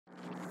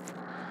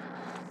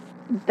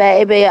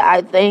Baby,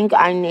 I think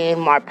I need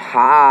more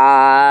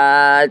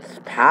pads.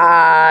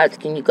 Pads.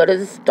 Can you go to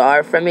the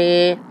store for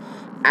me?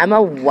 I'm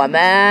a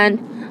woman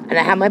and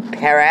I have my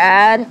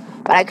period,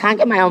 but I can't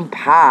get my own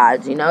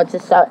pads. You know, it's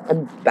just so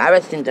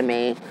embarrassing to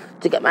me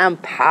to get my own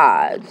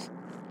pads.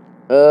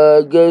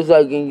 I guess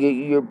I can get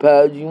you your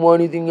pads. You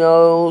want anything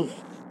else?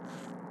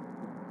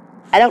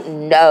 I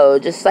don't know.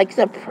 Just like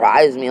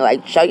surprise me.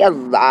 Like show your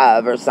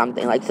love or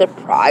something. Like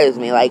surprise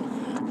me. Like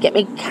get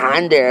me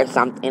candy or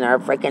something, or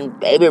freaking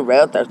Baby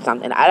Ruth or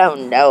something. I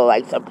don't know.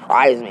 Like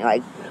surprise me.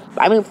 Like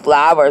buy me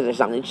flowers or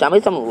something. Show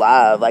me some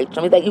love. Like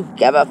show me that you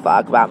give a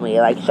fuck about me.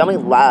 Like show me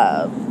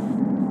love.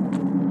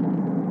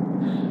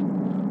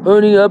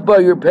 Honey, I buy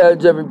your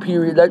pads every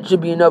period. That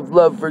should be enough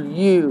love for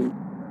you.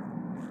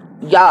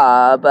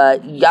 Yeah,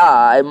 but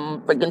yeah,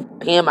 I'm freaking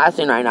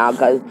PMSing right now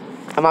because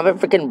I'm on a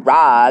freaking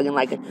rug, and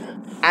like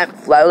Aunt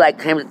Flo like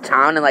came to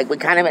town, and like we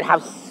can't even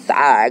have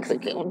sex.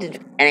 Like we can't do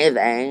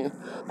anything.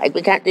 Like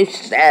we can't do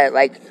shit.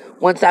 Like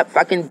once that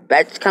fucking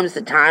bitch comes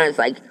to town, it's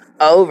like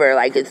over.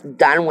 Like it's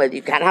done with.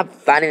 You can't have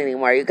fun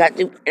anymore. You can't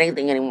do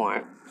anything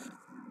anymore.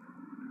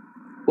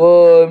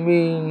 Well, I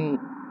mean,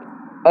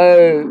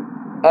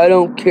 I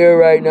don't care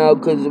right now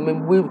because I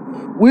mean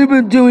we've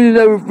been doing it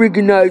every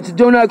freaking night. So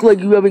don't act like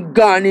you haven't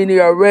gotten in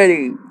here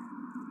already.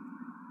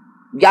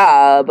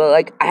 Yeah, but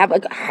like I have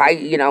like high,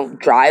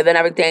 drive and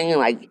everything, and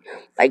like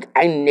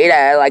I need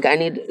it. Like I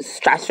need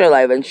stress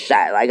relief and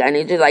shit. Like I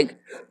need to like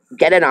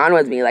get it on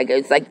with me. Like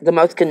it's like the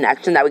most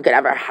connection that we could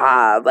ever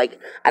have. Like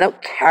I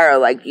don't care.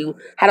 Like you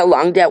had a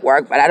long day at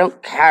work, but I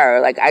don't care.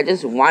 Like I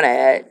just want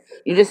it.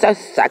 You're just so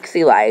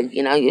sexy. Like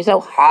you're so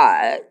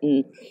hot,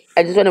 and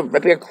I just want to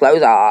rip your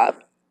clothes off.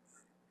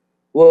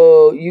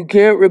 Well, you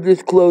can't rip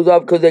this clothes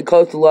off because they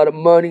cost a lot of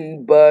money.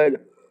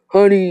 But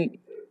honey,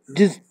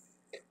 just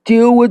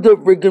deal with the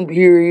freaking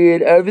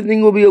period.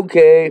 Everything will be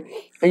okay.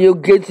 And you'll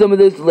get some of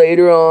this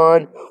later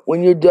on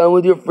when you're done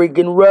with your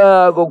freaking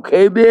rag,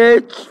 okay,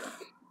 bitch?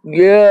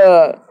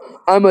 Yeah,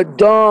 I'm a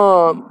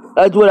dom.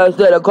 That's what I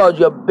said. I called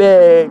you a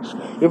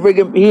bitch. You're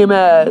freaking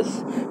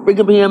PMS.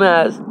 Freaking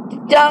PMS.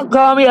 Don't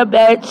call me a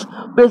bitch.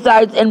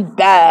 Besides, in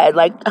bed,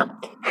 like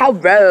how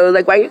rude.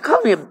 Like why you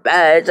call me a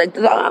bitch? Like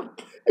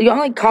you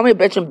only call me a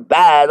bitch in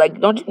bed. Like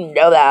don't you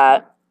know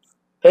that?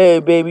 Hey,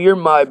 baby, you're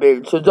my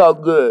bitch, so it's all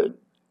good.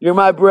 You're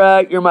my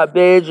brat, you're my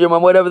bitch, you're my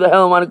whatever the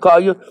hell I want to call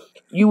you.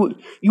 You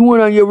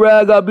went on your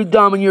rag, I'll be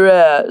doming your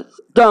ass.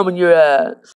 Doming your ass.